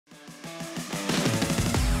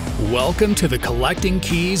Welcome to the Collecting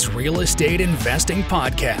Keys Real Estate Investing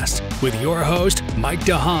Podcast with your host, Mike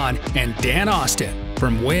DeHaan and Dan Austin.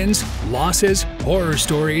 From wins, losses, horror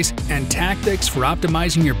stories, and tactics for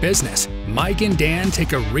optimizing your business, Mike and Dan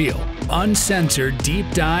take a real, uncensored deep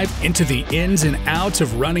dive into the ins and outs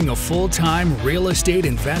of running a full-time real estate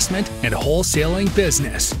investment and wholesaling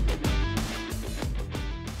business.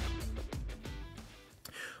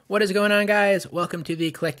 What is going on, guys? Welcome to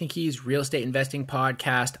the Collecting Keys Real Estate Investing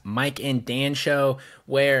Podcast, Mike and Dan show,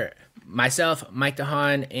 where myself, Mike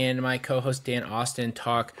DeHaan, and my co-host Dan Austin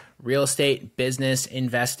talk real estate, business,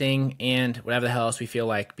 investing, and whatever the hell else we feel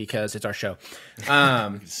like, because it's our show. We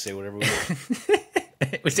can say whatever we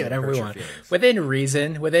want. We say whatever we want. Within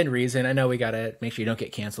reason. I know we got to make sure you don't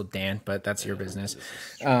get canceled, Dan, but that's your business.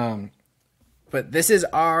 But this is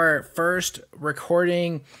our first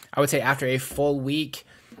recording, I would say, after a full week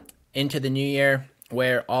into the new year,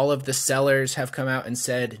 where all of the sellers have come out and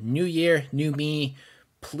said, new year, new me,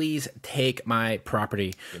 please take my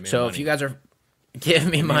property. So if you guys are, give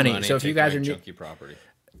me money. So if you guys are new, chunky property.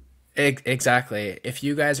 Exactly. If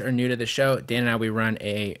you guys are new to the show, Dan and I, we run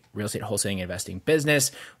a real estate wholesaling investing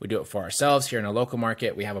business. We do it for ourselves here in a local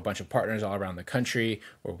market. We have a bunch of partners all around the country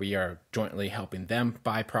where we are jointly helping them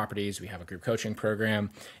buy properties. We have a group coaching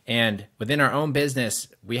program. And within our own business,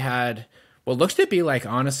 we had what looks to be like,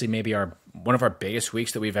 honestly, maybe one of our biggest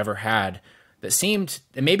weeks that we've ever had, that seemed,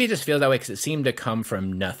 and maybe it just feels that way because it seemed to come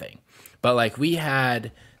from nothing. But like, we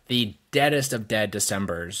had the deadest of dead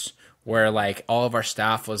Decembers where like all of our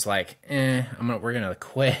staff was like, we're gonna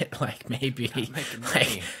quit. Like, maybe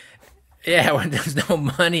like, yeah, when there's no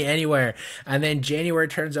money anywhere. And then January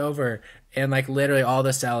turns over and like literally all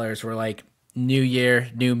the sellers were like, new year,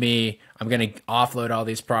 new me, I'm going to offload all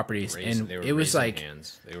these properties. And it was like,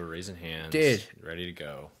 they were raising hands, dude, ready to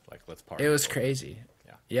go. Like, let's party. It was crazy.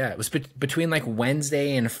 Yeah. It was between like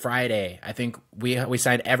Wednesday and Friday. I think we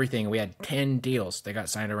signed everything. We had 10 deals that got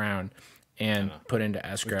signed around and put into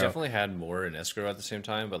escrow. We definitely had more in escrow at the same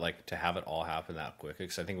time, but like to have it all happen that quick,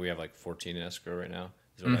 because I think we have like 14 in escrow right now.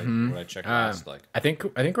 Is what I checked last. Like, I think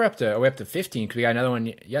we're up to 15 because we got another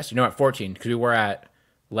one yesterday. No, at 14 because we were at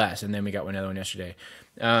less, and then we got another one yesterday.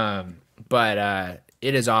 But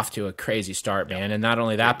it is off to a crazy start, man. And not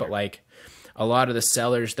only that, but like a lot of the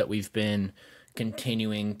sellers that we've been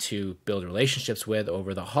continuing to build relationships with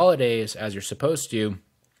over the holidays, as you're supposed to,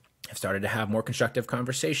 have started to have more constructive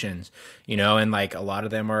conversations, and like a lot of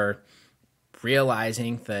them are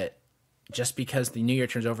realizing that just because the new year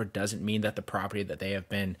turns over doesn't mean that the property that they have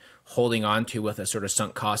been holding on to with a sort of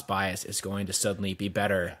sunk cost bias is going to suddenly be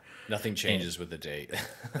better. Nothing changes with the date.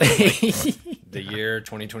 The year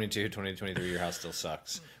 2022, 2023, your house still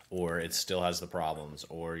sucks, or it still has the problems,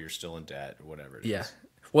 or you're still in debt, or whatever it is.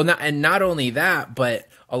 Well, not only that, but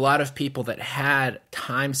a lot of people that had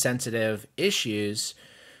time-sensitive issues,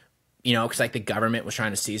 because like the government was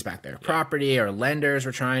trying to seize back their property, or lenders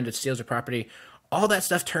were trying to steal their property. All that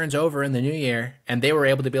stuff turns over in the new year, and they were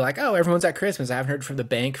able to be like, oh, everyone's at Christmas. I haven't heard from the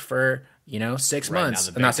bank for, 6 months.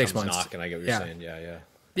 Now the Not 6 months. Knocking, I get what you're saying. Yeah.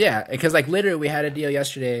 Yeah, because like literally we had a deal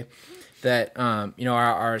yesterday that,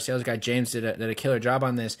 our sales guy, James, did a killer job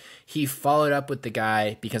on this. He followed up with the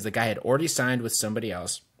guy because the guy had already signed with somebody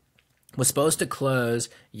else, was supposed to close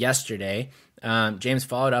yesterday. James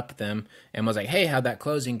followed up with them and was like, hey, how'd that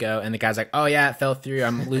closing go? And the guy's like, oh yeah, it fell through.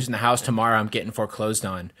 I'm losing the house tomorrow. I'm getting foreclosed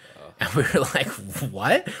on. And we were like,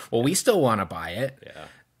 what? Well, we still want to buy it. Yeah.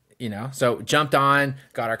 So jumped on,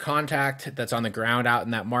 got our contact that's on the ground out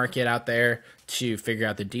in that market out there to figure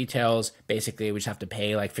out the details. Basically, we just have to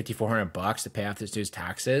pay like $5,400 to pay off this dude's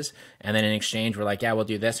taxes. And then in exchange, we're like, yeah, we'll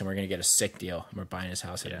do this. And we're going to get a sick deal. And we're buying his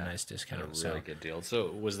house at a nice discount. A really good deal. So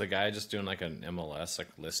was the guy just doing like an MLS like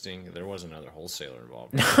listing? There was another wholesaler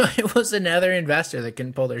involved. No, it was another investor that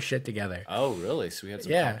couldn't pull their shit together. Oh, really? So we had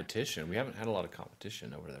some competition. We haven't had a lot of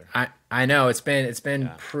competition over there. I know. It's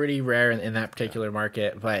been pretty rare in that particular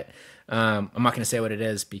market. But I'm not going to say what it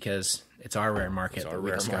is because it's our rare market. It's our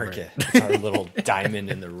rare market. It's our little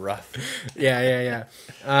diamond in the rough. Yeah.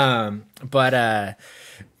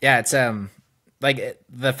 It's like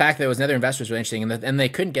the fact that it was another investor was really interesting, and they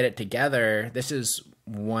couldn't get it together. This is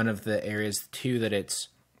one of the areas too that it's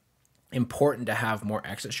important to have more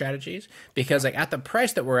exit strategies, because like at the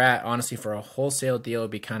price that we're at, honestly, for a wholesale deal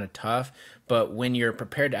would be kind of tough. But when you're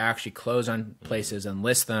prepared to actually close on places and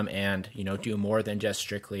list them and, do more than just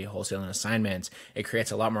strictly wholesale and assignments, it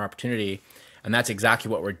creates a lot more opportunity. And that's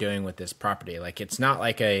exactly what we're doing with this property. Like, it's not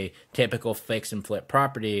like a typical fix and flip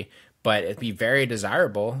property, but it'd be very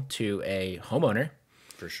desirable to a homeowner.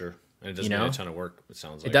 For sure. And it doesn't need a ton of work, it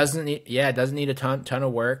sounds like. It doesn't need a ton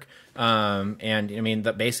of work. And I mean,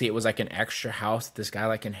 basically it was like an extra house that this guy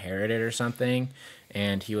like inherited or something.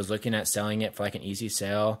 And he was looking at selling it for like an easy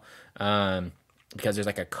sale. Because there's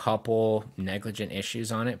like a couple negligent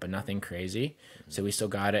issues on it, but nothing crazy. So we still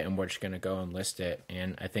got it and we're just going to go and list it.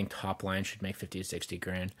 And I think top line should make 50 to 60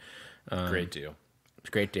 grand. Great deal.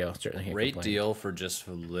 Great deal. Certainly. Great deal for just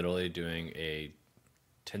literally doing a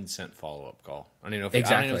 10-cent follow-up call. I don't even know if,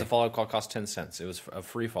 exactly. I don't even know if the follow-up call cost 10 cents. It was a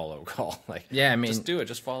free follow-up call. Like, yeah, I mean, just do it.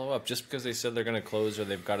 Just follow up. Just because they said they're going to close or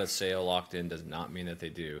they've got a sale locked in does not mean that they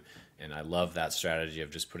do. And I love that strategy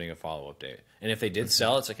of just putting a follow-up date. And if they did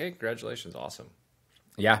sell, it's like, hey, congratulations, awesome.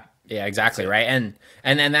 Yeah, exactly, right. And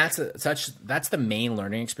that's the main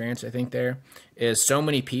learning experience I think there is. So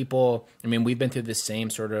many people, I mean, we've been through the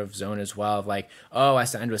same sort of zone as well of like, oh, I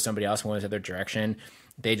signed with somebody else and went the other direction.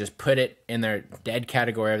 They just put it in their dead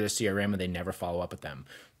category of their CRM and they never follow up with them.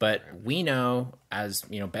 But we know, as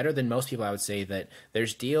you know, better than most people, I would say, that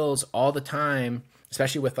there's deals all the time,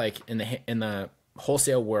 especially with like in the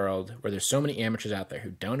wholesale world where there's so many amateurs out there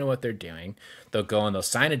who don't know what they're doing. They'll go and they'll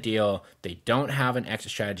sign a deal. They don't have an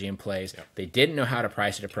exit strategy in place. Yep. They didn't know how to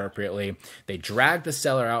price it appropriately. They drag the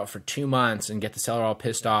seller out for 2 months and get the seller all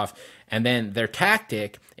pissed off. And then their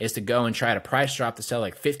tactic is to go and try to price drop the seller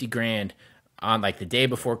like 50 grand on like the day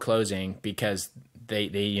before closing because they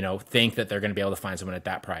you know think that they're going to be able to find someone at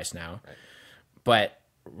that price now. Right. But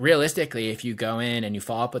realistically, if you go in and you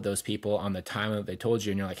follow up with those people on the time that they told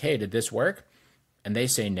you and you're like, hey, did this work? And they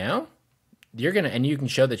say no, and you can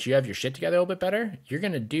show that you have your shit together a little bit better, you're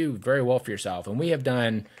going to do very well for yourself. And we have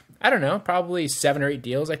done, I don't know, probably 7 or 8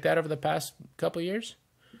 deals like that over the past couple of years.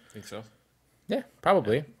 Think so? Yeah,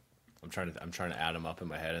 probably. Yeah. I'm trying to add them up in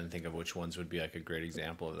my head and think of which ones would be like a great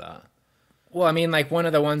example of that. Well, I mean, like one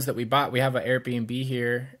of the ones that we bought, we have an Airbnb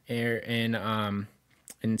here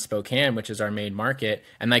in Spokane, which is our main market.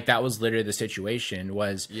 And like, that was literally the situation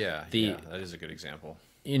was yeah, that is a good example.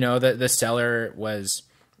 You know, the seller was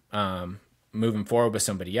moving forward with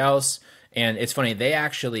somebody else. And it's funny, they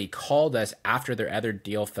actually called us after their other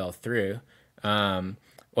deal fell through.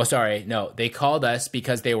 They called us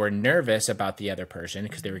because they were nervous about the other person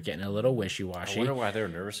because they were getting a little wishy-washy. I wonder why they were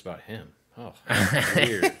nervous about him. Oh,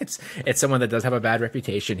 weird. It's someone that does have a bad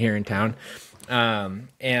reputation here in town.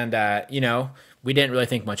 You know, we didn't really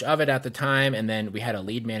think much of it at the time. And then we had a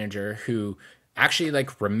lead manager who actually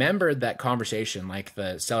like remembered that conversation, like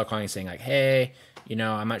the seller calling and saying like, hey, you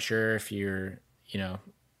know, I'm not sure if you're, you know,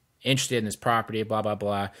 interested in this property, blah, blah,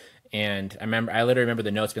 blah. And I literally remember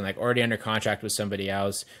the notes being like already under contract with somebody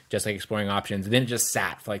else, just like exploring options. And then it just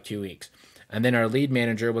sat for like 2 weeks. And then our lead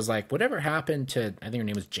manager was like, whatever happened to, I think her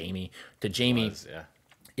name was Jamie, yeah.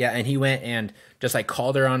 Yeah. And he went and just like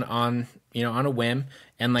called her on a whim.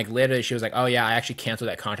 And like literally she was like, oh yeah, I actually canceled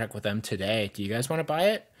that contract with them today. Do you guys want to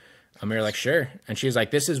buy it? And we were like, sure. And she was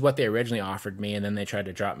like, this is what they originally offered me. And then they tried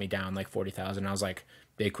to drop me down like 40,000. I was like,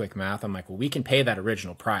 big quick math. I'm like, well, we can pay that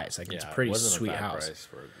original price. Like it's a pretty sweet house. Price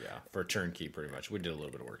for a turnkey pretty much. We did a little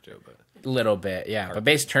bit of work to it, but a little bit. Yeah. But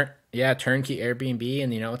turnkey Airbnb.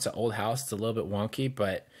 And you know, it's an old house. It's a little bit wonky,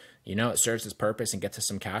 but you know, it serves its purpose and gets us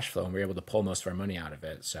some cash flow and we're able to pull most of our money out of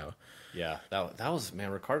it. So yeah, that was, man,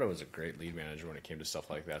 Ricardo was a great lead manager when it came to stuff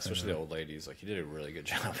like that, especially the old ladies. Like he did a really good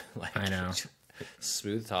job. Like, I know.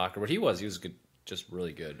 Smooth talker, but he was good, just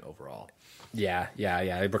really good overall. Yeah.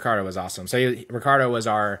 Ricardo was awesome. So Ricardo was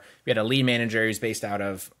we had a lead manager who's based out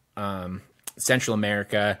of Central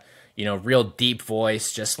America, you know, real deep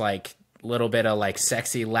voice, just like a little bit of like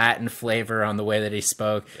sexy Latin flavor on the way that he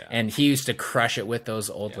spoke. Yeah. And he used to crush it with those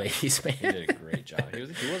old ladies, man. He did a great job. He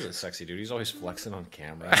was a sexy dude. He's always flexing on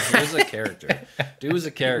camera. He was a character. Dude was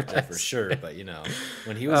a character for sure. But you know,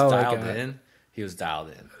 when he was dialed in, he was dialed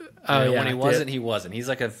in. When he wasn't, he wasn't. He's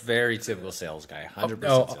like a very typical sales guy, 100%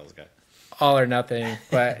 sales guy. All or nothing.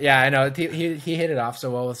 But yeah, I know he hit it off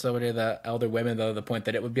so well with so many of the elder women, though, the point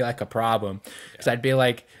that it would be like a problem. Because I'd be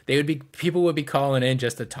like, people would be calling in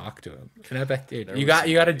just to talk to him. And I'd be like, dude, you got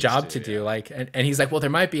a job to do. Like, and he's like, well, there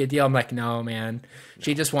might be a deal. I'm like, no, man.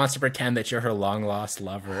 She just wants to pretend that you're her long lost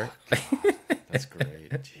lover. That's great.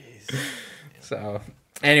 Jeez. So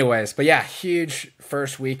anyways, but yeah, huge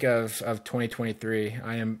first week of 2023.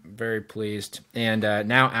 I am very pleased. And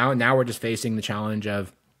now we're just facing the challenge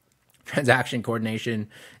of transaction coordination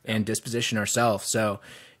and disposition ourselves. So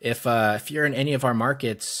if you're in any of our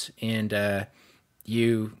markets and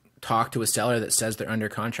you talk to a seller that says they're under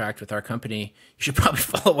contract with our company, you should probably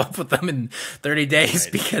follow up with them in 30 days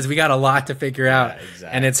because we got a lot to figure out. Exactly.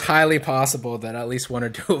 And it's highly possible that at least one or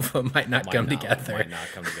two of them might not come together. Might not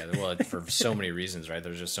come together. Well, for so many reasons, right?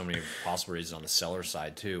 There's just so many possible reasons on the seller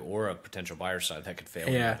side too, or a potential buyer side that could fail.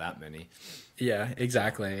 Yeah. That many. Yeah,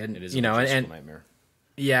 exactly. And it is a nightmare.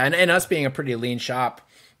 Yeah, and us being a pretty lean shop,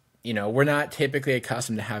 we're not typically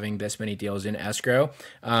accustomed to having this many deals in escrow.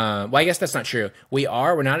 Well, I guess that's not true. We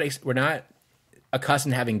are. We're not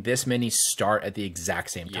accustomed to having this many start at the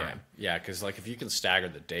exact same time. Yeah, because like if you can stagger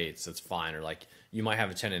the dates, that's fine. Or like you might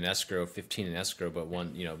have a 10 in escrow, 15 in escrow, but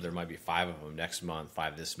one, there might be 5 of them next month,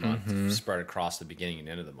 5 this month, spread across the beginning and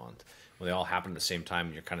end of the month. When they all happen at the same time,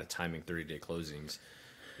 and you're kind of timing 30-day closings.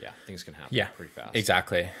 Yeah, things can happen pretty fast.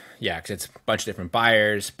 Exactly. Yeah, because it's a bunch of different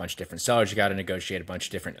buyers, a bunch of different sellers. You got to negotiate a bunch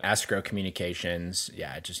of different escrow communications.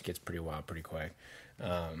 Yeah, it just gets pretty wild pretty quick.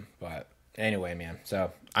 But anyway, man.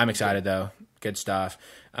 So I'm excited, though. Good stuff.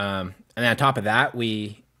 And then on top of that,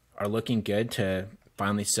 we are looking good to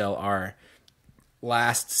finally sell our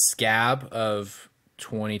last scab of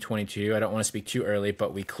 2022. I don't want to speak too early,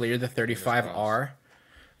 but we cleared the 35R.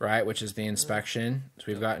 Right, which is the inspection. So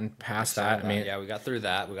we've gotten past that. Yeah, we got through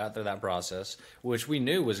that. We got through that process, which we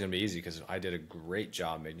knew was going to be easy because I did a great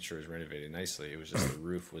job making sure it was renovated nicely. It was just the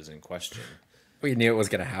roof was in question. We knew it was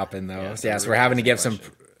going to happen, though. So we're having to give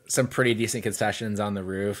some pretty decent concessions on the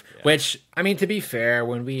roof, which, to be fair,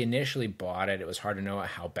 when we initially bought it, it was hard to know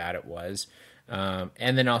how bad it was.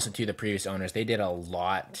 And then also to the previous owners, they did a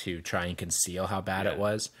lot to try and conceal how bad it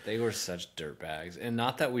was. They were such dirtbags, and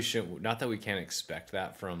not that we can't expect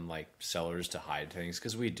that from like sellers to hide things,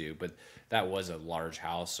 because we do. But that was a large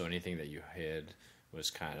house, so anything that you hid was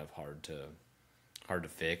kind of hard to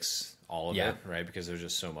fix. All of it, right? Because there's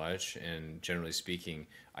just so much. And generally speaking,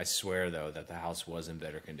 I swear though that the house was in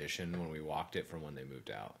better condition when we walked it from when they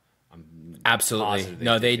moved out. I'm absolutely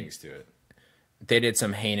they things to it. They did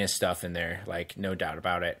some heinous stuff in there, like no doubt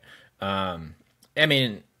about it. And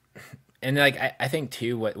like I think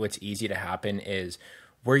too, what's easy to happen is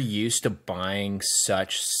we're used to buying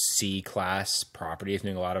such C-class properties,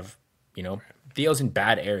 doing a lot of deals in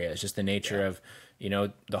bad areas, just the nature of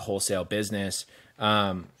the wholesale business.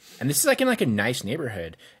 And this is like in like a nice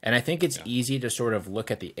neighborhood, and I think it's easy to sort of look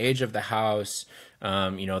at the age of the house,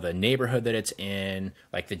 the neighborhood that it's in,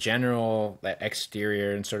 like the general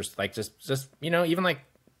exterior, and sort of like just even like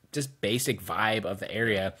just basic vibe of the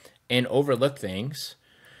area, and overlook things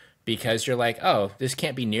because you're like, oh, this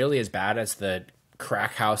can't be nearly as bad as the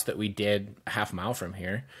crack house that we did a half mile from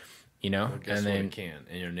here, Well, and then it can,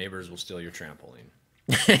 and your neighbors will steal your trampoline.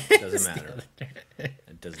 It doesn't matter.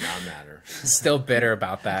 It does not matter. Still bitter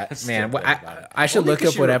about that, man. I should look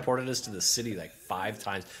up what reported us to the city like 5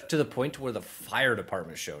 times, to the point to where the fire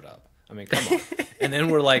department showed up. I mean, come on. And then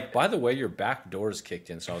we're like, by the way, your back door's kicked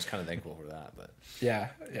in, so I was kind of thankful for that. But yeah,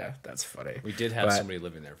 that's funny. We did have somebody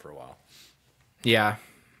living there for a while. Yeah,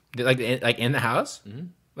 like in the house. Mm-hmm.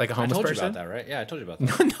 Like a homeless person? I told you about that, right? Yeah, I told you about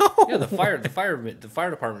that. No. Yeah, the fire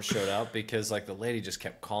department showed up because like the lady just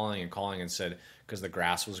kept calling and said, because the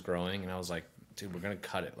grass was growing, and I was like, dude, we're gonna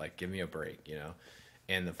cut it. Like, give me a break,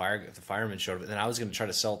 And the fireman showed up, and then I was gonna try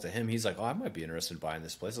to sell it to him. He's like, oh, I might be interested in buying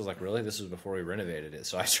this place. I was like, really? This was before we renovated it.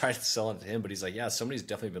 So I tried to sell it to him, but he's like, yeah, somebody's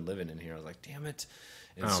definitely been living in here. I was like, damn it.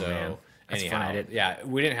 And man. That's anyhow,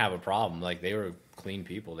 we didn't have a problem. Like, they were clean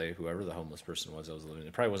people. Whoever the homeless person was that was living,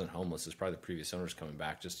 it probably wasn't homeless. It's probably the previous owners coming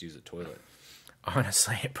back just to use the toilet.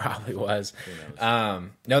 Honestly, it probably was. No,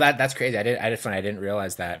 that's crazy. I did fun. I didn't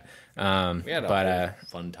realize that. We had a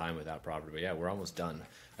fun time with that property, but yeah, we're almost done.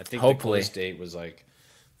 I think hopefully the close date was like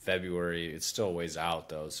February. It's still a ways out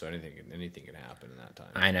though, so anything can happen in that time.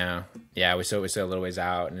 I know. Yeah, we're still a little ways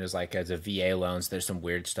out, and there's like as a VA loan, so there's some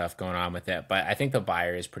weird stuff going on with it. But I think the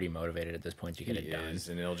buyer is pretty motivated at this point to get it done.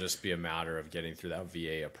 And it'll just be a matter of getting through that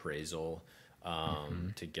VA appraisal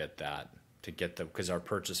to get because our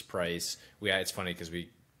purchase price. It's funny because we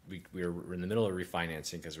were in the middle of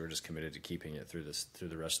refinancing because we were just committed to keeping it through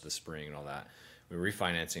the rest of the spring and all that. We were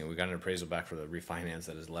refinancing, and we got an appraisal back for the refinance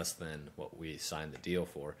that is less than what we signed the deal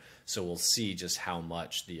for. So we'll see just how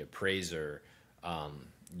much the appraiser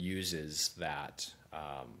uses that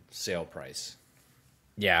sale price.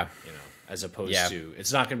 Yeah. As opposed to,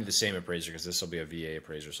 it's not going to be the same appraiser because this will be a VA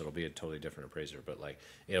appraiser, so it'll be a totally different appraiser. But like,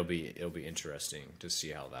 it'll be interesting to see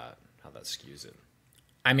how that skews it.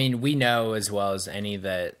 I mean, we know as well as any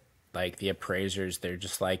that like the appraisers, they're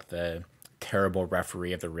just like the terrible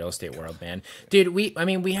referee of the real estate world, man. Dude, we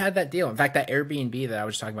had that deal. In fact, that Airbnb that I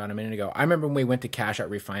was talking about a minute ago, I remember when we went to cash out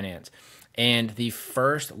refinance, And the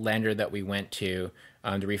first lender that we went to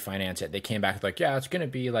refinance it, they came back like, yeah, it's going to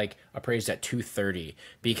be like appraised at 230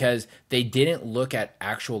 because they didn't look at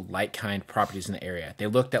actual like kind properties in the area. They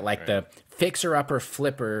looked at like the fixer upper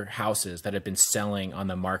flipper houses that had been selling on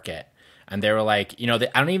the market. And they were like, you know,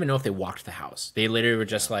 I don't even know if they walked the house. They literally were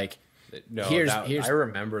just like, no, here's. I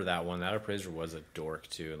remember that one. That appraiser was a dork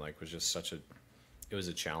too. And like was just it was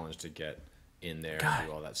a challenge to get in there and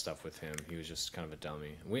do all that stuff with him. He was just kind of a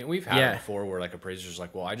dummy. We've had it before where like appraisers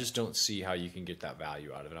like, well, I just don't see how you can get that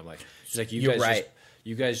value out of it. I'm like, she's like,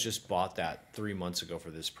 you guys just bought that 3 months ago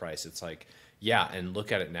for this price. It's like, yeah, and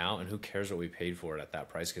look at it now, and who cares what we paid for it at that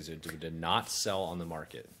price because it did not sell on the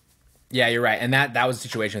market. Yeah, you're right. And that was the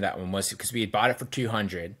situation of that one was because we had bought it for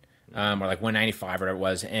 200 or like 195 or whatever it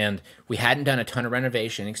was, and we hadn't done a ton of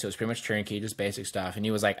renovation, so it was pretty much turnkey, just basic stuff. And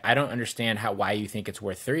he was like, I don't understand why you think it's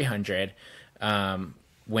worth 300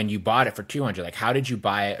 when you bought it for 200. Like, how did you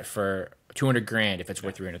buy it for 200 grand if it's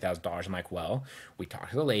worth $300,000? I'm like, well, we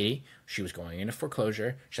talked to the lady. She was going into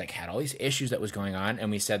foreclosure. She like had all these issues that was going on,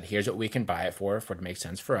 and we said, here's what we can buy it for it makes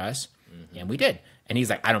sense for us, and we did. And he's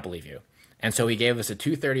like, I don't believe you. And so he gave us a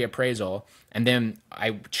 230 appraisal, and then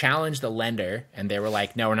I challenged the lender, and they were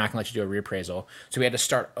like, no, we're not going to let you do a reappraisal. So we had to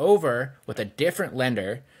start over with a different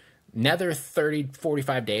lender, another 30,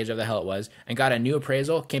 45 days, whatever the hell it was, and got a new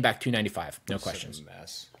appraisal, came back 295, no questions. Such a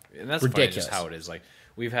mess. And that's ridiculous. Just how it is. Like,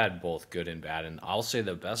 we've had both good and bad, and I'll say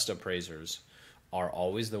the best appraisers are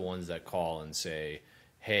always the ones that call and say,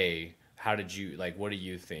 hey, how did you, like, what do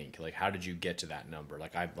you think? Like, how did you get to that number?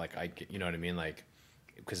 Like, I you know what I mean? Like,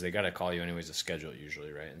 because they got to call you anyways to schedule it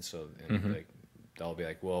usually, right? And so like, they'll be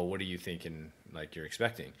like, well, what are you thinking, like, you're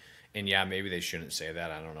expecting? And yeah, maybe they shouldn't say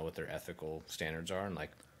that. I don't know what their ethical standards are. And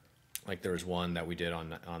like there was one that we did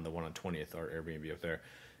on the one on 20th, our Airbnb up there,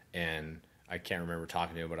 and I can't remember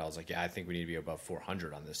talking to him, but I was like, yeah, I think we need to be above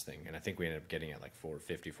 400 on this thing. And I think we ended up getting it like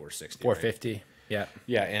 450, 460. 450. Right? Yeah.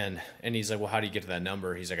 Yeah. And he's like, well, how do you get to that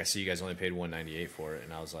number? He's like, I see you guys only paid 198 for it.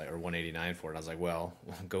 And I was like, or 189 for it. I was like, well,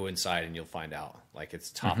 go inside and you'll find out. Like,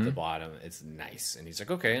 it's top to bottom. It's nice. And he's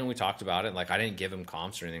like, okay. And we talked about it. Like, I didn't give him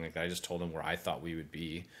comps or anything like that. I just told him where I thought we would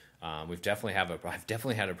be. I've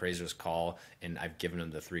definitely had appraisers call, and I've given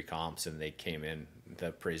them the 3 comps, and they came in. The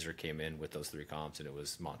appraiser came in with those 3 comps, and it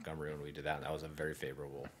was Montgomery when we did that. And that was a very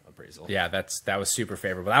favorable appraisal. Yeah, that was super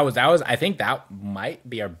favorable. That was I think that might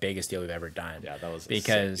be our biggest deal we've ever done. Yeah, that was a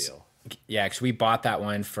sick deal. Yeah, because we bought that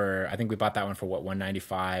one for, I think we bought that one for what,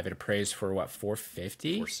 195. It appraised for what,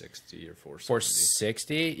 450? 460 or 470.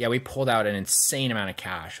 460. Yeah, we pulled out an insane amount of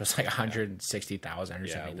cash. It was like 160,000 or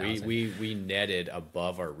something. We netted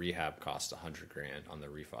above our rehab cost 100 grand on the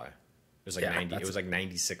refi. It was like It was like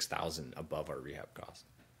 96,000 above our rehab cost.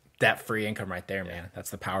 Debt free income right there, man. That's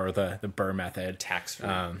the power of the Burr method. Tax free.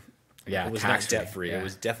 Yeah, it was not debt free. Yeah. It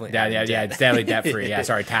was definitely it's definitely debt free. Yeah,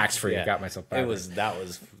 sorry, tax free. I got myself back. That was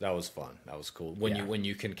fun. That was cool. When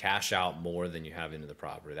you can cash out more than you have into the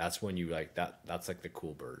property, that's when you like that. That's like the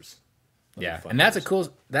cool Burrs. Yeah, and that's a cool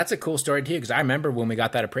story too. Because I remember when we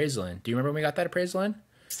got that appraisal in. Do you remember when we got that appraisal in?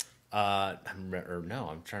 No,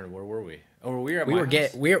 I'm trying to. Where were we? Oh, we were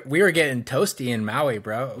getting toasty in Maui,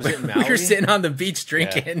 bro. Was it in Maui? We were sitting on the beach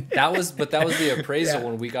drinking. Yeah. That was the appraisal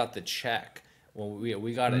when we got the check. Well,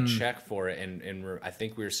 we got a check for it, and I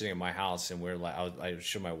think we were sitting at my house, and we were like, I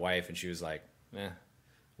showed my wife, and she was like,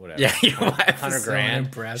 whatever. Yeah, your wife 100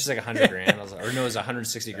 grand. So she's like 100 grand. I was like, or no, it was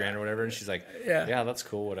 160 grand or whatever, and she's like, yeah, that's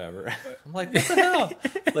cool, whatever. I'm like, what the hell?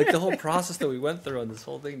 Like the whole process that we went through on this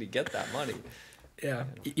whole thing to get that money. Yeah,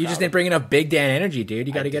 you just didn't bring enough Big Dan energy, dude.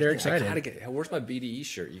 You got to get her excited. Where's my BDE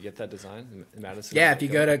shirt? You get that design in Madison? Yeah, if you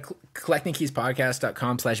go to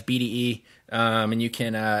collectingkeyspodcast.com/BDE, and you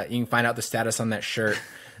can find out the status on that shirt.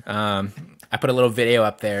 I put a little video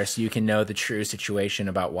up there so you can know the true situation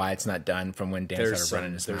about why it's not done from when Dan started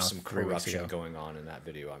running his mouth. There's some corruption going on in that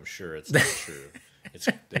video. I'm sure it's not true.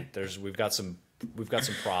 We've got some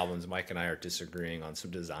problems. Mike and I are disagreeing on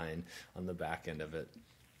some design on the back end of it.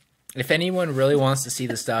 If anyone really wants to see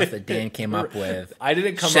the stuff that Dan came up with, I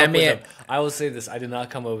didn't come up with them. I will say this: I did not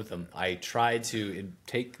come up with them. I tried to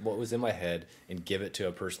take what was in my head and give it to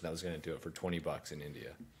a person that was going to do it for $20 in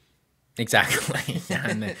India. Exactly.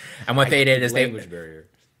 and what they did is language barrier.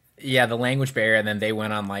 Yeah, the language barrier, and then they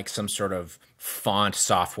went on like some sort of font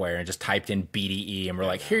software and just typed in BDE, and we're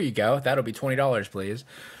like, "Here you go. That'll be $20, please."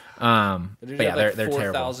 But yeah, they're terrible.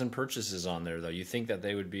 4,000 purchases on there though. You think that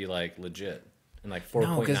they would be like legit? And like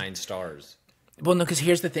 4.9 stars. Well, no, because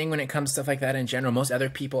here's the thing when it comes to stuff like that in general, most other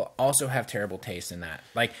people also have terrible taste in that.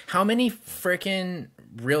 Like, how many freaking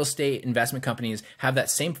real estate investment companies have that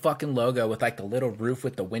same fucking logo with like the little roof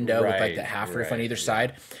with the window with like the half roof on either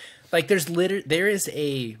side? Like there is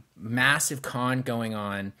a massive con going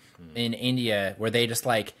on in India where they just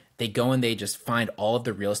like, they go and they just find all of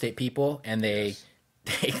the real estate people and they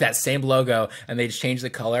take that same logo and they just change the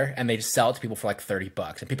color and they just sell it to people for like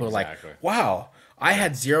 $30. And people are like, wow, I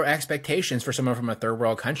had zero expectations for someone from a third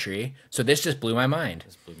world country. So this just blew my mind.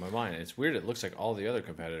 This blew my mind. It's weird. It looks like all the other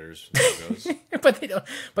competitors' logos. but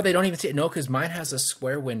they don't even see it. No, because mine has a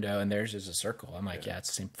square window and theirs is a circle. I'm like, yeah, it's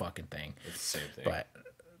the same fucking thing. It's the same thing. But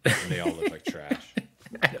and they all look like trash.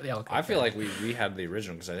 I feel like we had the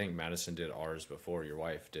original because I think Madison did ours before your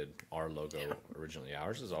wife did our logo originally.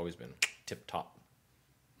 Ours has always been tip top.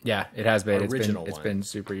 Yeah, it has been. It's been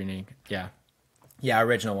super unique. Yeah. Yeah,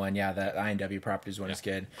 original one. Yeah, the INW Properties one is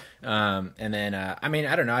good. And then, I mean,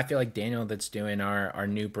 I don't know. I feel like Daniel that's doing our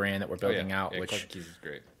new brand that we're building out. Which Collecting Keys is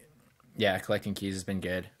great. Yeah, Collecting Keys has been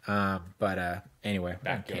good. But anyway.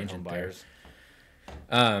 Backyard home buyers.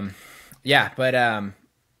 Yeah, but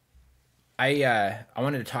I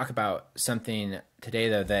wanted to talk about something today,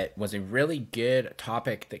 though, that was a really good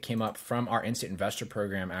topic that came up from our Instant Investor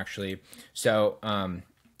program, actually. So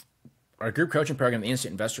our group coaching program, the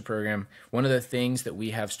Instant Investor program, one of the things that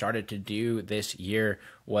we have started to do this year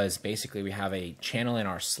was basically we have a channel in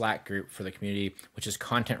our Slack group for the community, which is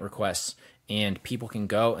content requests. And people can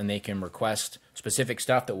go and they can request specific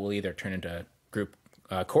stuff that will either turn into group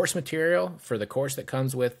course material for the course that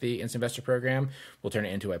comes with the Instant Investor program. We'll turn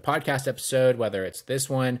it into a podcast episode, whether it's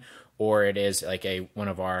this one or it is like one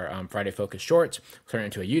of our Friday Focus shorts. We'll turn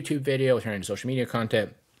it into a YouTube video, we'll turn it into social media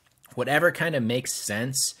content, whatever kind of makes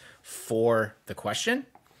sense for the question.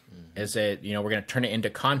 Is it, we're going to turn it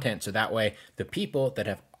into content so that way the people that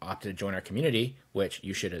have opted to join our community, which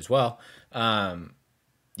you should as well,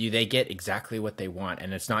 they get exactly what they want.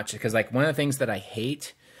 And it's not just because, like, one of the things that I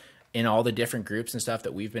hate in all the different groups and stuff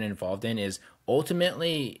that we've been involved in is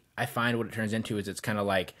ultimately I find what it turns into is it's kind of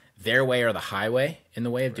like their way or the highway in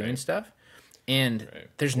the way of doing stuff. And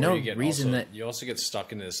there's no reason that you also get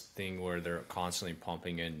stuck in this thing where they're constantly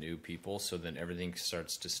pumping in new people. So then everything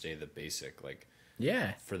starts to stay the basic, like,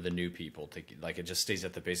 for the new people to like, it just stays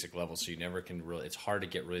at the basic level. So you never can really, it's hard to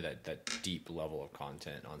get really that deep level of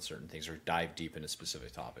content on certain things or dive deep into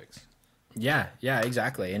specific topics. Yeah,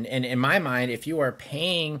 exactly. And in my mind, if you are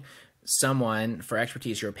paying someone for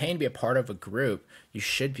expertise, you're paying to be a part of a group, you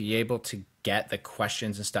should be able to get the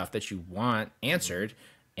questions and stuff that you want answered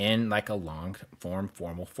in like a long form,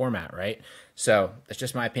 formal format, right? So that's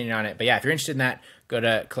just my opinion on it. But yeah, if you're interested in that, go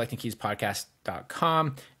to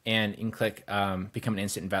collectingkeyspodcast.com and you can click become an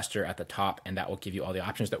instant investor at the top, and that will give you all the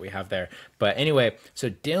options that we have there. But anyway, so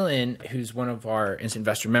Dylan, who's one of our instant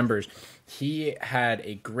investor members, he had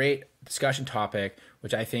a great discussion topic,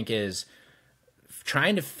 which I think is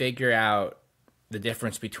trying to figure out the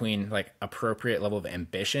difference between like appropriate level of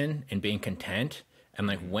ambition and being content, and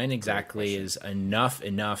like when exactly is enough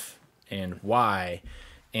and why.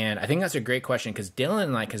 And I think that's a great question because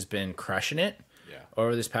Dylan like has been crushing it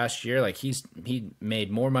over this past year. Like he made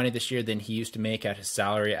more money this year than he used to make at his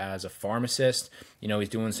salary as a pharmacist. He's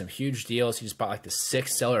doing some huge deals. He just bought like the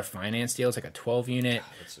 6 seller finance deals, like a 12 unit.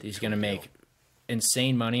 He's going to make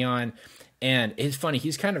insane money on. And it's funny,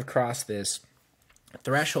 he's kind of crossed this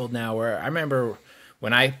threshold now where I remember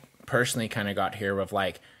when I personally kind of got here of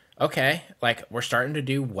like, okay, like we're starting to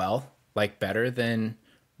do well, like better than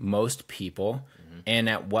most people. And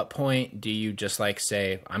at what point do you just like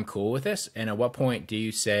say, I'm cool with this? And at what point do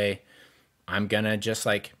you say, I'm going to just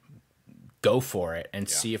like go for it and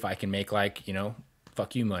see if I can make like,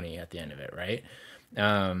 fuck you money at the end of it. Right.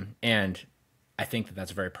 And I think that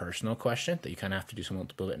that's a very personal question that you kind of have to do some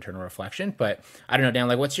little bit of internal reflection. But I don't know, Dan,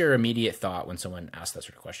 like what's your immediate thought when someone asks that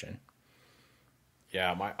sort of question?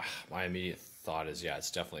 Yeah, my immediate thought is,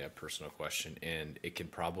 it's definitely a personal question, and it can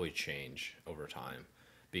probably change over time.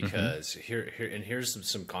 Because here's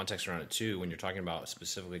some context around it too. When you're talking about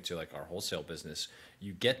specifically to like our wholesale business,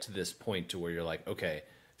 you get to this point to where you're like, okay,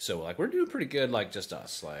 so like we're doing pretty good, like just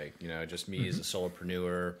us, like just me as a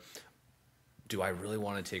solopreneur. Do I really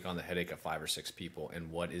want to take on the headache of 5 or 6 people, and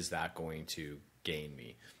what is that going to gain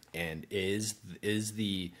me? And is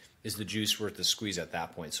the juice worth the squeeze at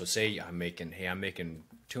that point? So say I'm making $250,000,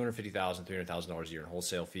 $300,000 a year in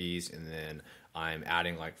wholesale fees, and then I'm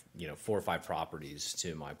adding like 4 or 5 properties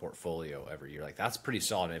to my portfolio every year. Like that's pretty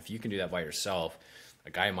solid. And if you can do that by yourself, a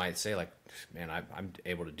guy might say like, man, I'm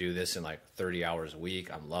able to do this in like 30 hours a week.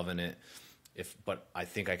 I'm loving it. But I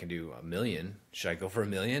think I can do $1 million. Should I go for $1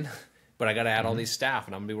 million? But I got to add all these staff,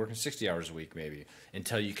 and I'm gonna be working 60 hours a week maybe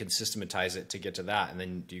until you can systematize it to get to that, and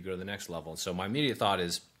then do you go to the next level? And so my immediate thought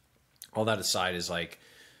is, all that aside, is like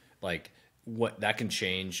what that can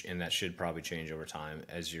change, and that should probably change over time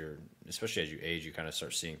especially as you age, you kind of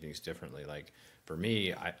start seeing things differently. Like for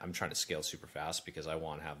me, I'm trying to scale super fast because I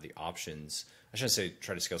want to have the options. I shouldn't say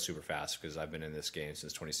try to scale super fast because I've been in this game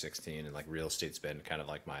since 2016, and like real estate's been kind of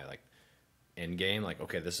like my like end game. Like,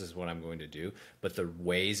 okay, this is what I'm going to do. But the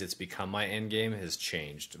ways it's become my end game has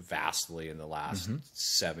changed vastly in the last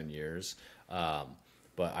 7 years.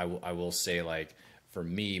 But I will say, like, for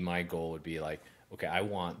me, my goal would be like, okay, I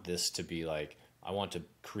want this to be like, I want to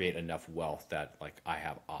create enough wealth that like I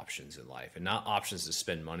have options in life, and not options to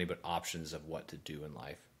spend money, but options of what to do in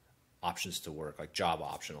life, options to work, like job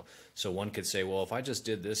optional. So one could say, well, if I just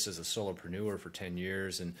did this as a solopreneur for 10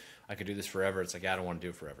 years and I could do this forever, it's like, I don't want to do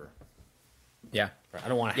it forever. Yeah. I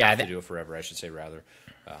don't want to have to do it forever. I should say rather,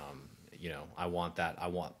 you know, I want that. I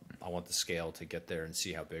want the scale to get there and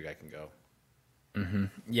see how big I can go. Mm-hmm.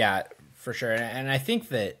 Yeah, for sure. And I think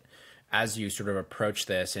that as you sort of approach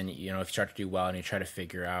this and, you know, if you start to do well and you try to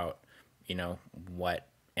figure out, you know, what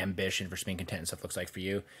ambition versus being content and stuff looks like for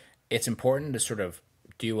you, it's important to sort of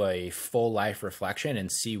do a full life reflection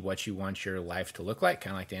and see what you want your life to look like.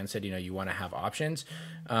 Kind of like Dan said, you know, you want to have options.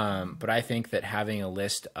 But I think that having a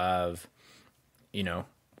list of, you know,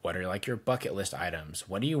 what are like your bucket list items?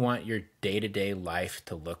 What do you want your day-to-day life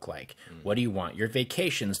to look like? What do you want your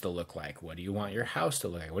vacations to look like? What do you want your house to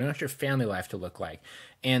look like? What do you want your family life to look like?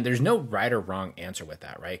 And there's no right or wrong answer with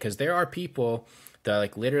that, right? Because there are people that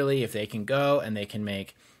like literally if they can go and they can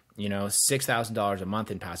make, you know, $6,000 a month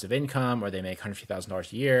in passive income, or they make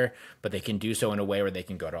 $150,000 a year, but they can do so in a way where they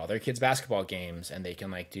can go to all their kids' basketball games and they can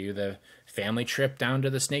like do the family trip down to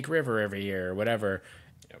the Snake River every year or whatever.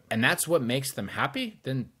 And that's what makes them happy,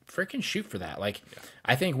 then freaking shoot for that. Like,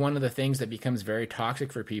 I think one of the things that becomes very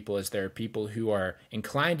toxic for people is there are people who are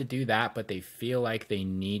inclined to do that, but they feel like they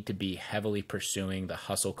need to be heavily pursuing the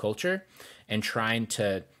hustle culture and trying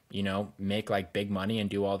to, you know, make like big money and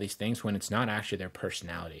do all these things when it's not actually their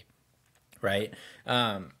personality. Right.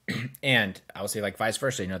 And I would say like vice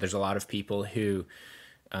versa, you know, there's a lot of people who,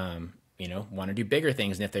 you know, want to do bigger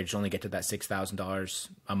things. And if they just only get to that $6,000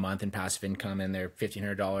 a month in passive income and their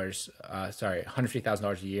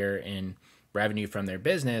 $150,000 a year in revenue from their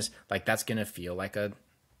business, like that's going to feel like a,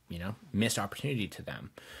 you know, missed opportunity to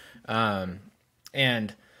them.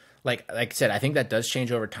 And like I said, I think that does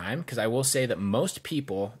change over time, because I will say that most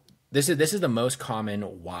people, this is the most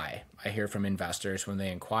common why I hear from investors when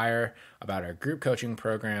they inquire about our group coaching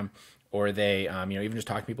program, or they, you know, even just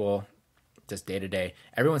talk to people just day to day.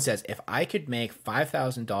 Everyone says, if I could make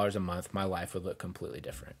 $5,000 a month, my life would look completely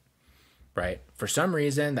different, right? For some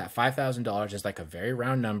reason, that $5,000 is like a very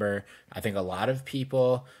round number. I think a lot of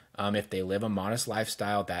people, if they live a modest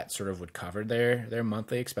lifestyle, that sort of would cover their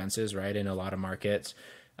monthly expenses, right? In a lot of markets.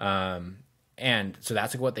 And so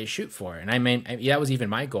that's like what they shoot for. And I mean, that was even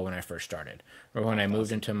my goal when I first started, or when I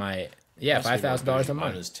moved into my, $5,000 a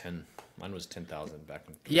month. Mine was 10,000 back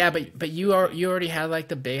in. Yeah, but you already had like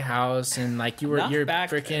the big house, and like you're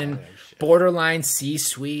freaking borderline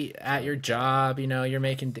C-suite at your job. You know, you're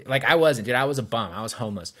making like I wasn't, dude. I was a bum. I was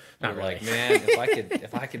homeless. Not really. Like, man,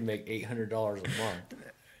 if I could make $800 a month.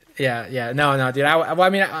 Yeah, no, dude. I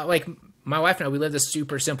mean, like my wife and I, we lived a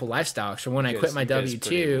super simple lifestyle. So when I quit my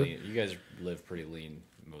W-2, you guys live pretty lean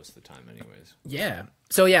most of the time, anyways. Yeah.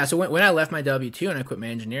 So when I left my W-2 and I quit my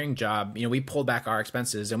engineering job, you know, we pulled back our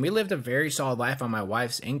expenses and we lived a very solid life on my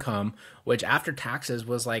wife's income, which after taxes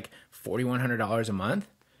was like $4,100 a month.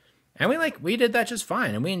 And we did that just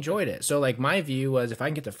fine and we enjoyed it. So like my view was, if I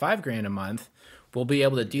can get to $5,000 a month, we'll be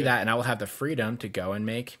able to do that, and I will have the freedom to go and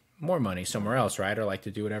make more money somewhere else, right? Or like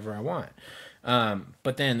to do whatever I want.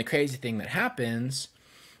 But then the crazy thing that happens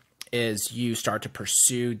is you start to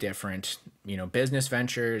pursue different, you know, business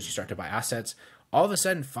ventures, you start to buy assets. All of a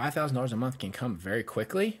sudden, $5,000 a month can come very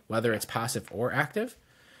quickly, whether it's passive or active.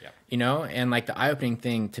 Yeah. You know, and like the eye-opening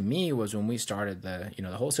thing to me was when we started the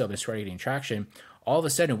wholesale business, started getting traction. All of a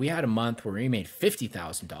sudden, we had a month where we made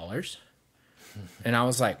 $50,000, and I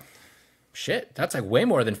was like, "Shit, that's like way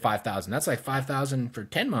more than 5,000. That's like 5,000 for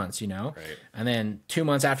 10 months, you know." Right. And then 2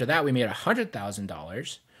 months after that, we made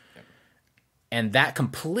 $100,000. And that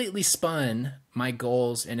completely spun my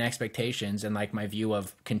goals and expectations and like my view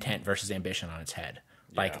of content versus ambition on its head.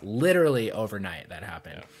 Like literally overnight that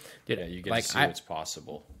happened. Yeah, dude, you get to see what's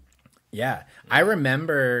possible. Yeah. I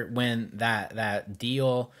remember when that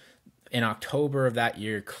deal in October of that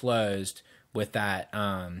year closed with that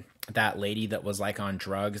lady that was like on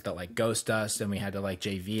drugs that like ghosted us, and we had to like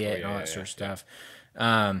JV it and all that sort of stuff.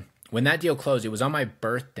 When that deal closed, it was on my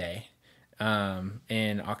birthday.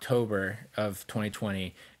 In October of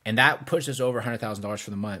 2020, And that pushed us over $100,000 for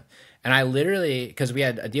the month. And I literally, because we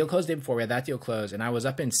had a deal closed the day before, we had that deal closed, and I was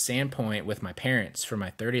up in Sandpoint with my parents for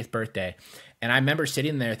my 30th birthday. And I remember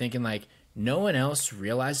sitting there thinking like, no one else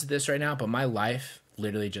realizes this right now, but my life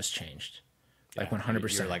literally just changed. Like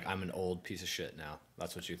 100%. You're like, I'm an old piece of shit now.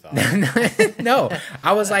 That's what you thought. No,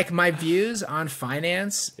 I was like, my views on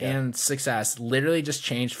finance and success literally just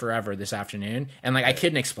changed forever this afternoon. And like, I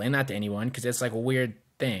couldn't explain that to anyone because it's like a weird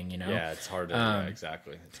thing, you know? Yeah, it's hard to,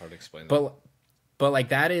 exactly. It's hard to explain that. But like,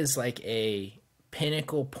 that is like a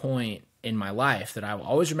pinnacle point in my life that I will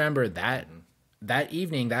always remember that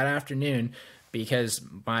evening, that afternoon, because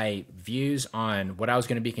my views on what I was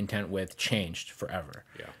going to be content with changed forever.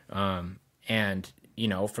 Yeah. And, you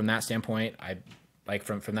know, from that standpoint, I like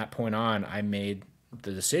from that point on, I made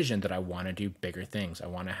the decision that I want to do bigger things. I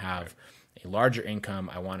want to have a larger income.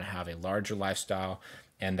 I want to have a larger lifestyle.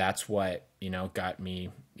 And that's what, you know, got me,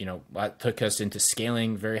 you know, took us into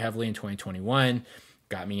scaling very heavily in 2021,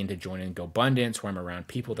 got me into joining GoBundance, where I'm around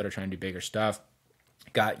people that are trying to do bigger stuff.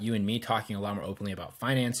 Got you and me talking a lot more openly about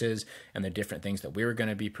finances and the different things that we were going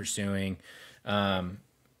to be pursuing.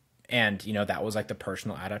 And, you know, that was like the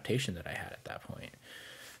personal adaptation that I had at that point.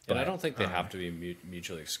 But I don't think they have to be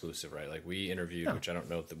mutually exclusive, right? Like we interviewed, which I don't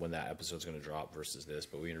know when that episode's going to drop versus this,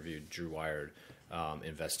 but we interviewed Drew Wired,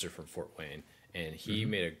 investor from Fort Wayne. And he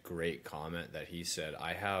made a great comment that he said,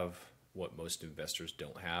 I have what most investors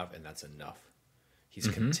don't have, and that's enough. He's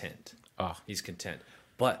content. He's content.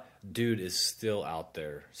 But dude is still out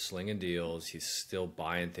there slinging deals. He's still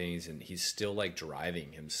buying things, and he's still like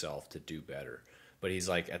driving himself to do better. But he's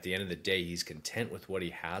like, at the end of the day, he's content with what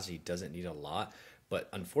he has. He doesn't need a lot. But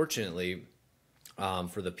unfortunately,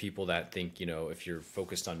 for the people that think, you know, if you're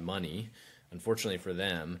focused on money, unfortunately for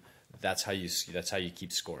them, that's how you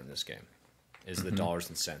keep scoring this game, is the dollars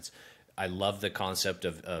and cents. I love the concept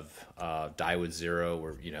of die with zero,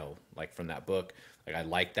 or, you know, like from that book. Like I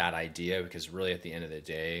like that idea because really at the end of the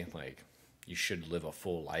day, like you should live a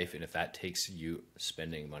full life. And if that takes you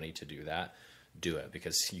spending money to do that, do it,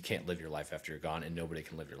 because you can't live your life after you're gone and nobody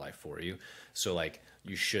can live your life for you. So like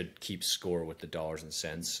you should keep score with the dollars and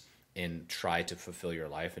cents and try to fulfill your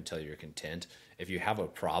life until you're content. If you have a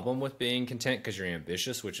problem with being content because you're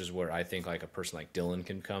ambitious, which is where I think like a person like Dylan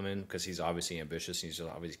can come in, because he's obviously ambitious and he's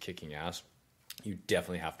obviously kicking ass. You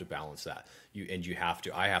definitely have to balance that.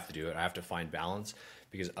 I have to do it. I have to find balance,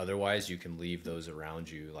 because otherwise you can leave those around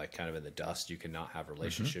you like kind of in the dust. You cannot have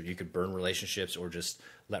relationships. You could burn relationships or just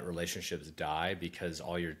let relationships die, because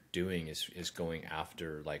all you're doing is going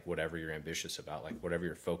after like whatever you're ambitious about, like whatever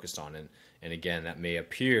you're focused on. And again, that may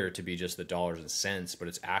appear to be just the dollars and cents, but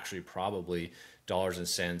it's actually probably dollars and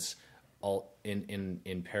cents all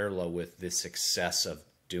in parallel with the success of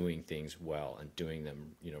doing things well and doing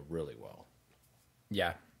them, you know, really well.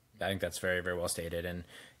 Yeah, I think that's very, very well stated. And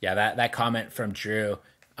yeah, that comment from Drew,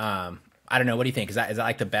 I don't know. What do you think? Is that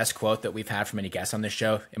like the best quote that we've had from any guests on this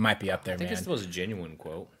show? It might be up there, man. I think it's the most genuine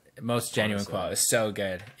quote. Most genuine quote. It's so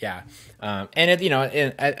good. Yeah. And it, you know,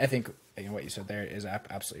 I think what you said there is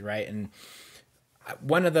absolutely right. And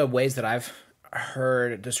one of the ways that I've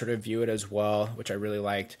heard to sort of view it as well, which I really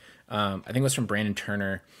liked, I think it was from Brandon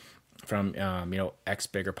Turner, from, you know, ex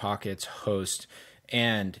Bigger Pockets host.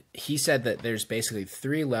 And he said that there's basically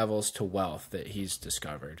 3 levels to wealth that he's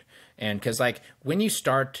discovered. And because like when you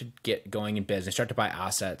start to get going in business, start to buy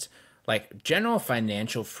assets, like general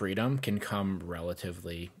financial freedom can come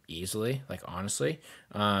relatively easily, like honestly.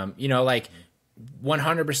 You know, like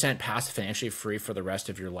 100% passive financially free for the rest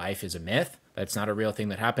of your life is a myth. That's not a real thing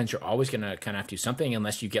that happens. You're always going to kind of have to do something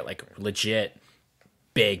unless you get like legit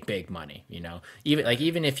big money, you know.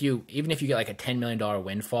 Even if you get like a $10 million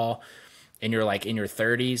windfall, and you're like in your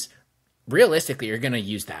 30s, realistically, you're going to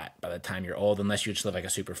use that by the time you're old, unless you just live like a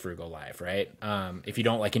super frugal life, right? If you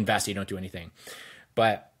don't like invest, you don't do anything.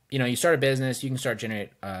 But, you know, you start a business, you can start generate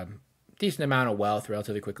a decent amount of wealth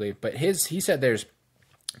relatively quickly. But he said there's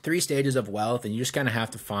 3 stages of wealth, and you just kind of have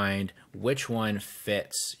to find which one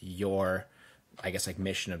fits your, I guess, like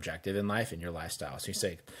mission objective in life and your lifestyle. So you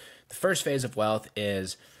say the first phase of wealth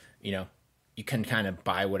is, you know, you can kind of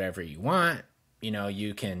buy whatever you want. You know,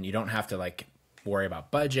 you don't have to like worry about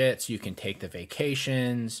budgets. You can take the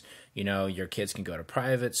vacations, you know, your kids can go to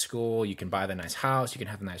private school. You can buy the nice house. You can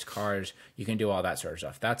have the nice cars. You can do all that sort of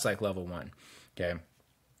stuff. That's like level 1. Okay.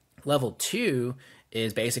 Level 2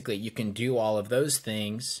 is basically you can do all of those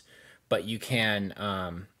things, but you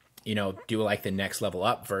can, you know, do like the next level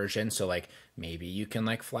up version. So like maybe you can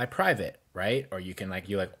like fly private, right? Or you can like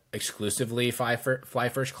exclusively fly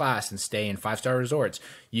first class and stay in 5-star resorts.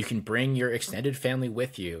 You can bring your extended family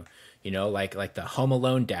with you. like the Home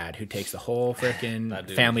Alone dad who takes the whole freaking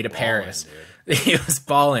family to balling, Paris. He was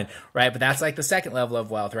balling, right? But that's like the second level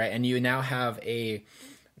of wealth, right? And you now have a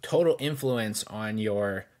total influence on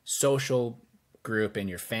your social group and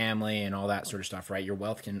your family and all that sort of stuff, right? Your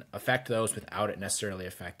wealth can affect those without it necessarily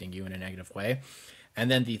affecting you in a negative way. And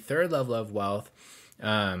then the third level of wealth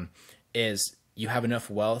is you have enough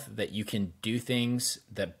wealth that you can do things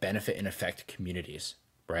that benefit and affect communities,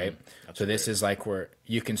 right? So this is like where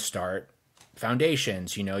you can start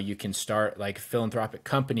foundations, you can start like philanthropic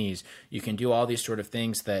companies, you can do all these sort of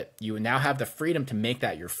things that you now have the freedom to make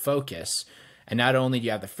that your focus. And not only do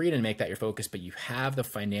you have the freedom to make that your focus, but you have the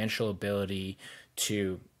financial ability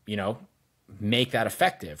to, make that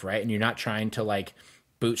effective, right? And you're not trying to like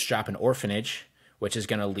bootstrap an orphanage, which is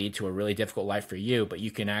going to lead to a really difficult life for you, but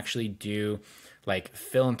you can actually do like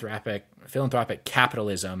philanthropic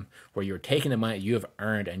capitalism where you're taking the money you have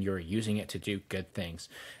earned and you're using it to do good things.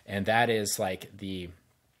 And that is like the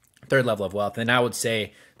third level of wealth. And I would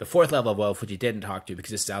say the fourth level of wealth, which you didn't talk to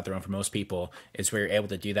because this is out there for most people, is where you're able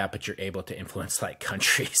to do that, but you're able to influence like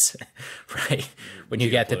countries, right? When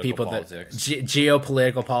you get to people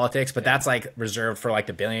geopolitical politics, but that's like reserved for like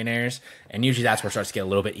the billionaires. And usually that's where it starts to get a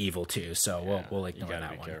little bit evil too. So we'll ignore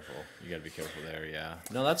that one. You got to be careful there. Yeah.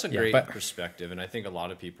 No, that's a great perspective. And I think a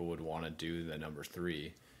lot of people would want to do the number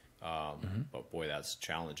three. But boy, that's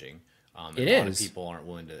challenging. A lot of people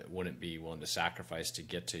wouldn't be willing to sacrifice to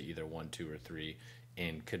get to either 1, 2, or 3,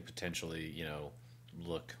 and could potentially,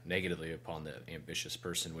 look negatively upon the ambitious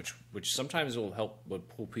person, which sometimes would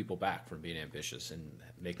pull people back from being ambitious and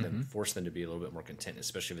make them force them to be a little bit more content,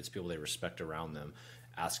 especially if it's people they respect around them,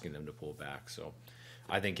 asking them to pull back. So,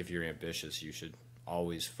 I think if you're ambitious, you should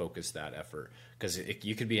always focus that effort, because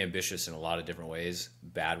you could be ambitious in a lot of different ways,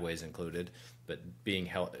 bad ways included, but being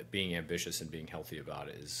ambitious and being healthy about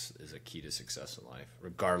it is a key to success in life,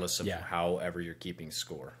 regardless of however you're keeping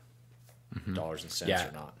score, dollars and cents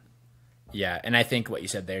or not. Yeah, and I think what you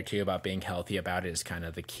said there too about being healthy about it is kind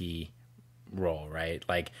of the key role, right?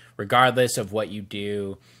 Like regardless of what you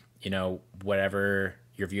do, whatever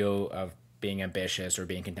your view of being ambitious or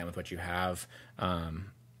being content with what you have,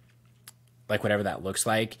 like whatever that looks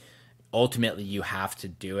like, ultimately you have to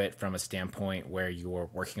do it from a standpoint where you're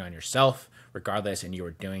working on yourself regardless, and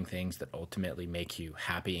you're doing things that ultimately make you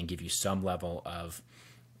happy and give you some level of,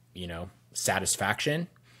 satisfaction,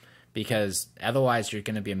 because otherwise you're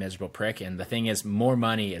going to be a miserable prick. And the thing is, more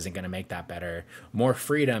money isn't going to make that better. More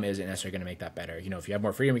freedom isn't necessarily going to make that better. If you have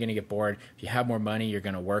more freedom, you're going to get bored. If you have more money, you're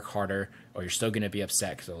going to work harder, or you're still going to be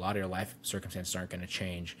upset because a lot of your life circumstances aren't going to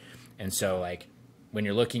change. And so like when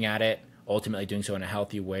you're looking at it, ultimately doing so in a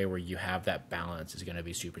healthy way where you have that balance is going to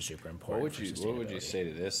be super, super important. What would you say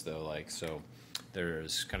to this though? Like, so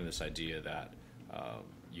there's kind of this idea that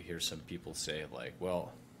you hear some people say like,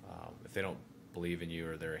 well, if they don't believe in you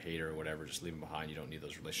or they're a hater or whatever, just leave them behind. You don't need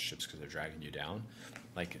those relationships because they're dragging you down.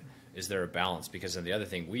 Like, is there a balance? Because then the other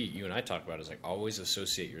thing you and I talk about is like always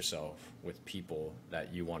associate yourself with people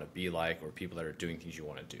that you want to be like, or people that are doing things you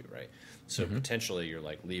want to do, right? So potentially you're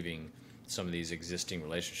like leaving some of these existing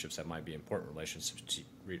relationships that might be important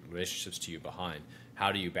relationships to you behind.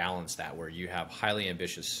 How do you balance that where you have highly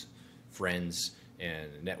ambitious friends and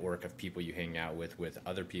a network of people you hang out with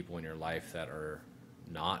other people in your life that are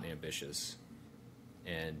not ambitious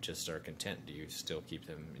and just are content? Do you still keep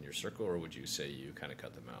them in your circle, or would you say you kind of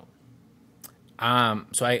cut them out?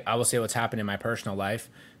 So I will say what's happened in my personal life.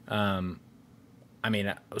 So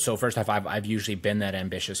first off, I've usually been that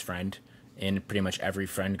ambitious friend in pretty much every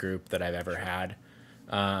friend group that I've ever had.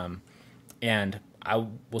 And I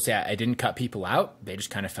will say I didn't cut people out. They just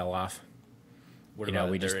kind of fell off. What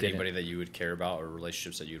about, is there anybody that you would care about or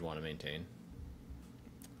relationships that you'd want to maintain?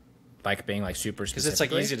 Like being like super specific. Because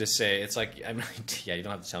it's like easy to say. It's like, you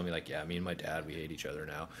don't have to tell me like, me and my dad, we hate each other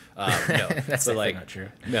now. No, that's like not true.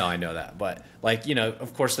 No, I know that. But like,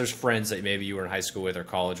 of course there's friends that maybe you were in high school with or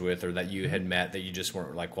college with, or that you had met that you just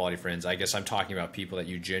weren't like quality friends. I guess I'm talking about people that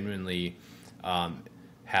you genuinely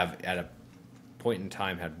have at a point in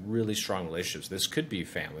time had really strong relationships. This could be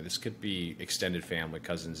family. This could be extended family,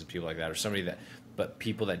 cousins and people like that, or but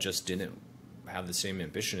people that just didn't have the same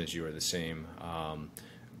ambition as you or the same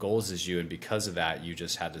goals as you, and because of that you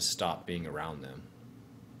just had to stop being around them.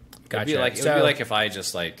 Gotcha. It would be like if I was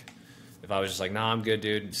just like, nah, I'm good,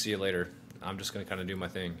 dude, see you later, I'm just gonna kind of do my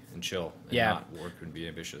thing and chill and not work and be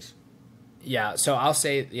ambitious. Yeah, so I'll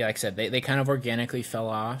say, like I said, they kind of organically fell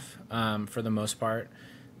off for the most part,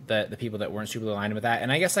 the people that weren't super aligned with that.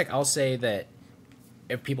 And I guess like I'll say that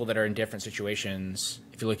if people that are in different situations,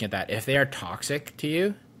 if you're looking at that, if they are toxic to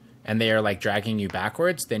you and they are like dragging you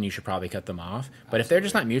backwards, then you should probably cut them off. But if they're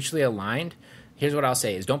just not mutually aligned, here's what I'll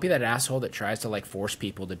say is don't be that asshole that tries to like force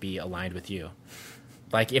people to be aligned with you.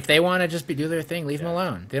 Like if they want to just do their thing, leave them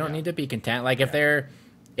alone. They don't need to be content. Like if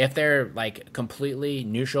they're like completely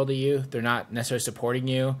neutral to you, they're not necessarily supporting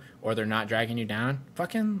you, or they're not dragging you down,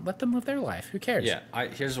 fucking let them live their life. Who cares? Yeah.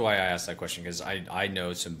 Here's why I asked that question, because I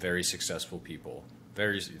know some very successful people,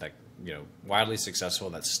 very like, you know, wildly successful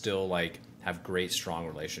that still like have great, strong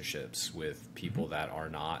relationships with people that are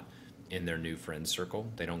not in their new friend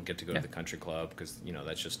circle. They don't get to go to the country club because, you know,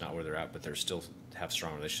 that's just not where they're at, but they're still have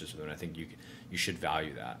strong relationships with them. And I think you should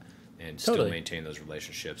value that and still maintain those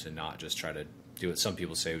relationships and not just try to do what some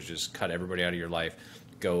people say, which is just cut everybody out of your life,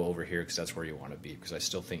 go over here because that's where you want to be. Because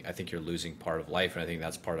I think you're losing part of life, and I think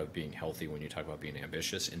that's part of being healthy when you talk about being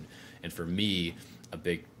ambitious. And for me, a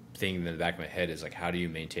big thing in the back of my head is like, how do you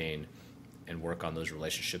maintain and work on those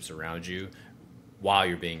relationships around you while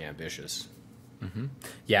you're being ambitious? Mm-hmm.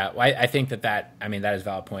 Yeah, I think that is a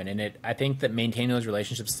valid point. And I think that maintaining those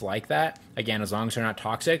relationships like that, again, as long as they're not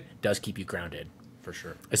toxic, does keep you grounded. For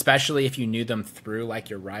sure. Especially if you knew them through like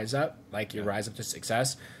your rise up to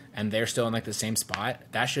success, and they're still in like the same spot.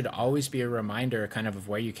 That should always be a reminder kind of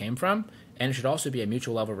where you came from. And it should also be a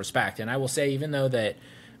mutual level of respect. And I will say, even though that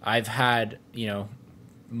I've had, you know,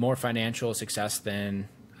 more financial success than,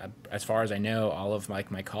 as far as I know, all of like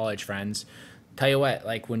my college friends, tell you what,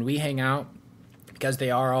 like when we hang out, because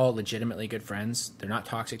they are all legitimately good friends, they're not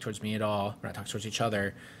toxic towards me at all, we're not toxic towards each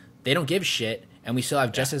other, they don't give shit, and we still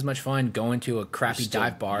have just as much fun going to a crappy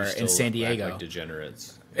dive bar in San Diego. Like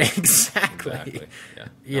degenerates. Exactly. Yeah.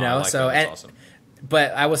 You know, so and awesome.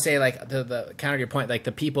 But I will say, like, the counter to your point, like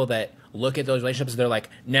the people that look at those relationships, they're like,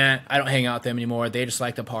 nah, I don't hang out with them anymore. They just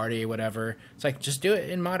like to party, whatever. It's like, just do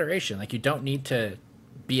it in moderation. Like, you don't need to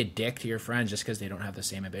be a dick to your friends just because they don't have the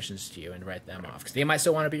same ambitions to you and write them off, because they might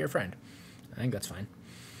still want to be your friend. I think that's fine.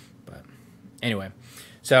 But anyway,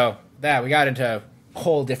 so that we got into a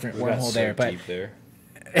whole different wormhole there. But deep there.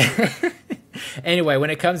 Anyway, when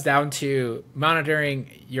it comes down to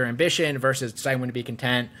monitoring your ambition versus deciding when to be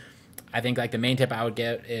content, I think like the main tip I would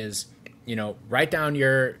get is, you know, write down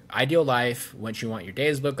your ideal life, what you want your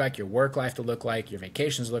days to look like, your work life to look like, your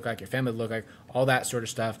vacations to look like, your family to look like, all that sort of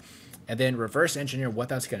stuff. And then reverse engineer what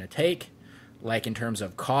that's going to take, like in terms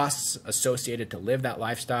of costs associated to live that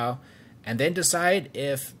lifestyle. And then decide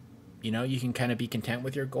if, you know, you can kind of be content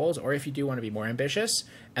with your goals, or if you do want to be more ambitious.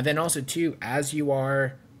 And then also too, as you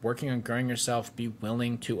are working on growing yourself, be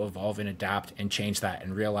willing to evolve and adapt and change that,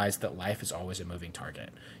 and realize that life is always a moving target.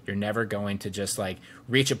 You're never going to just like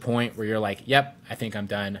reach a point where you're like, yep, I think I'm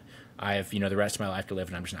done. I have, you know, the rest of my life to live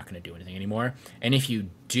and I'm just not going to do anything anymore. And if you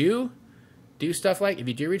do stuff like, if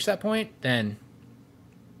you do reach that point, then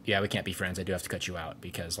yeah, we can't be friends. I do have to cut you out,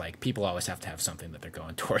 because like people always have to have something that they're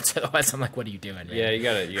going towards. Otherwise I'm like, what are you doing, man? Yeah, you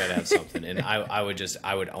gotta have something. And I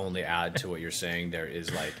would only add to what you're saying there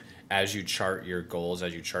is like, as you chart your goals,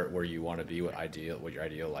 as you chart where you want to be, what your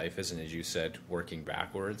ideal life is, and as you said, working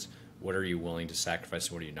backwards, what are you willing to sacrifice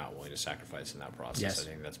and what are you not willing to sacrifice in that process? Yes. I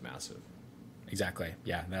think that's massive. Exactly.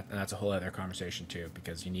 Yeah, that's a whole other conversation too,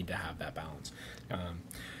 because you need to have that balance.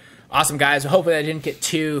 Awesome, guys. Hopefully I didn't get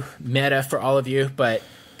too meta for all of you, but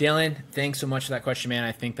Dylan, thanks so much for that question, man.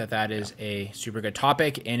 I think that is a super good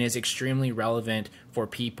topic and is extremely relevant for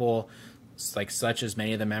people like such as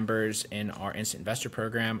many of the members in our Instant Investor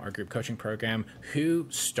program, our group coaching program, who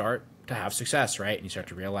start to have success, right? And you start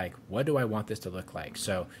to realize, like, what do I want this to look like?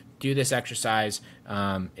 So do this exercise.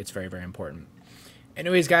 It's very, very important.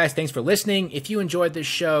 Anyways, guys, thanks for listening. If you enjoyed this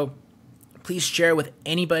show, please share with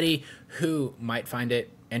anybody who might find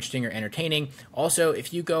it interesting or entertaining. Also,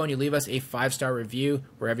 if you go and you leave us a 5-star review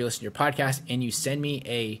wherever you listen to your podcast and you send me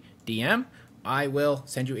a DM, I will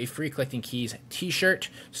send you a free Collecting Keys t-shirt.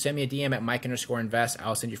 Send me a DM at Mike_invest.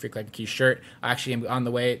 I'll send you a free Collecting Keys shirt. I actually am on my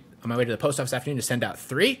way to the post office this afternoon to send out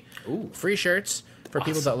 3 free shirts for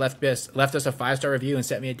people that left us a 5-star review and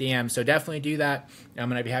sent me a DM. So definitely do that. I'm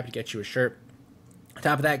going to be happy to get you a shirt. On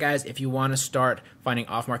top of that, guys, if you want to start finding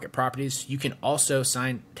off-market properties, you can also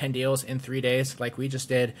sign 10 deals in 3 days like we just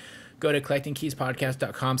did. Go to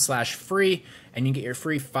collectingkeyspodcast.com/free, and you can get your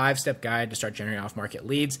free 5-step guide to start generating off-market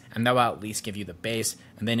leads, and that will at least give you the base.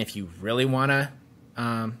 And then if you really want to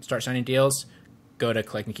start signing deals, go to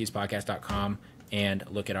collectingkeyspodcast.com and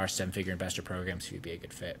look at our 7-figure investor program, so you'd be a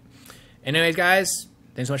good fit. Anyways, guys,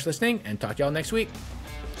 thanks so much for listening, and talk to y'all next week.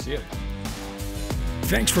 See ya.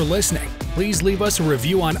 Thanks for listening. Please leave us a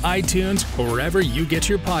review on iTunes or wherever you get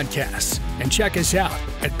your podcasts. And check us out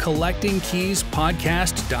at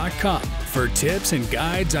collectingkeyspodcast.com for tips and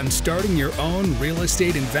guides on starting your own real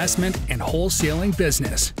estate investment and wholesaling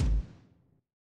business.